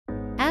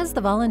As the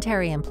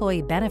voluntary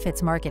employee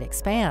benefits market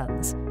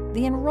expands,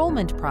 the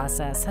enrollment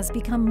process has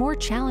become more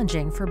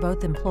challenging for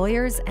both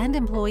employers and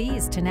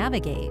employees to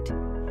navigate.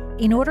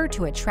 In order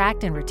to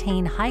attract and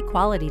retain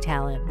high-quality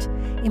talent,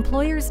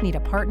 employers need a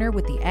partner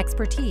with the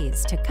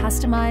expertise to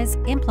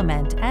customize,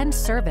 implement, and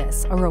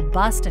service a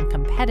robust and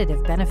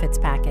competitive benefits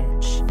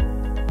package.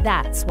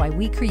 That's why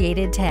we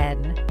created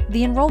TEN,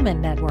 the Enrollment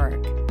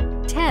Network.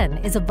 TEN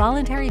is a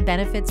voluntary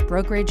benefits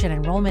brokerage and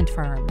enrollment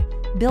firm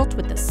built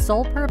with the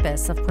sole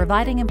purpose of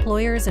providing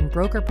employers and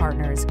broker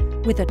partners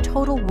with a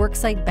total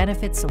worksite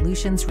benefits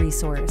solutions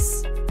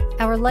resource.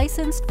 Our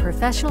licensed,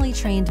 professionally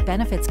trained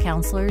benefits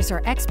counselors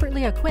are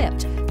expertly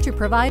equipped to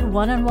provide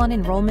one-on-one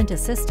enrollment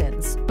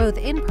assistance, both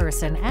in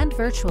person and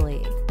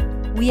virtually.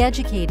 We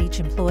educate each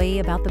employee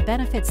about the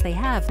benefits they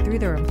have through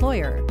their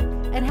employer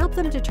and help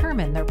them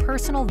determine their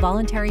personal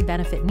voluntary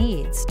benefit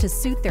needs to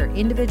suit their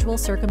individual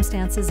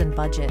circumstances and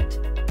budget.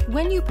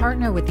 When you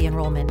partner with the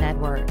Enrollment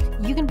Network,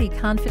 you can be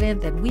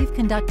confident that we've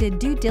conducted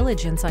due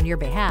diligence on your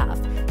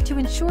behalf to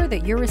ensure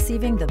that you're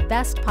receiving the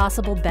best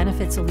possible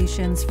benefit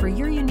solutions for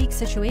your unique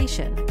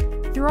situation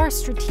through our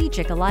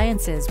strategic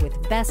alliances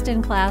with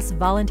best-in-class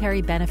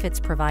voluntary benefits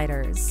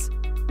providers.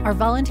 Our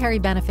voluntary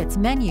benefits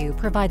menu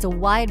provides a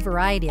wide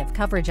variety of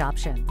coverage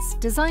options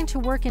designed to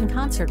work in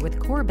concert with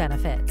core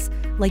benefits,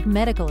 like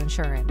medical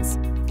insurance,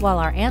 while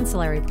our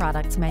ancillary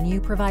products menu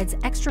provides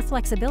extra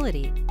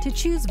flexibility to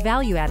choose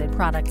value-added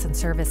products and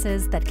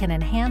services that can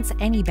enhance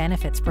any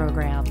benefits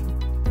program.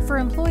 For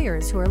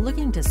employers who are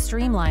looking to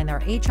streamline their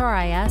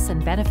HRIS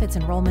and benefits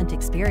enrollment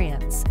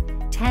experience,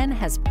 TEN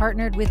has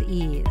partnered with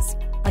Ease,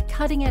 a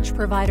cutting-edge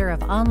provider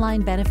of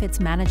online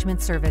benefits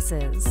management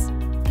services.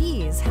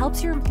 Ease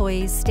helps your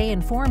employees stay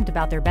informed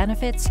about their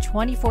benefits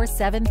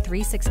 24/7,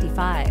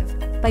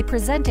 365 by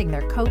presenting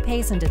their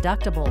copays and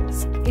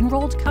deductibles,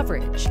 enrolled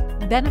coverage,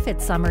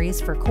 benefit summaries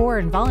for core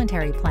and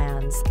voluntary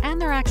plans, and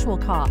their actual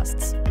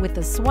costs with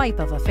the swipe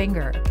of a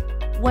finger.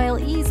 While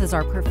Ease is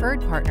our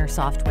preferred partner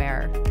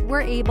software,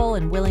 we're able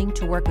and willing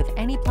to work with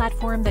any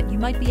platform that you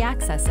might be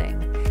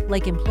accessing,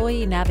 like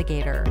Employee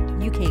Navigator,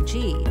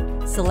 UKG,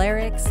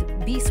 Celerix,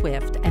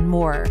 bSwift, and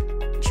more.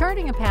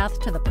 Charting a path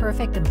to the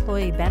perfect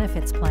employee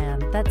benefits plan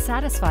that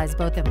satisfies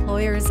both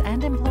employers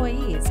and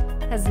employees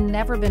has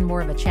never been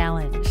more of a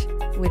challenge.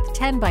 With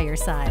TEN by your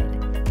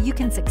side, you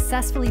can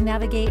successfully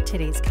navigate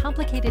today's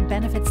complicated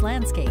benefits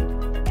landscape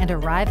and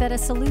arrive at a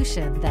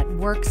solution that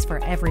works for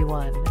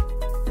everyone.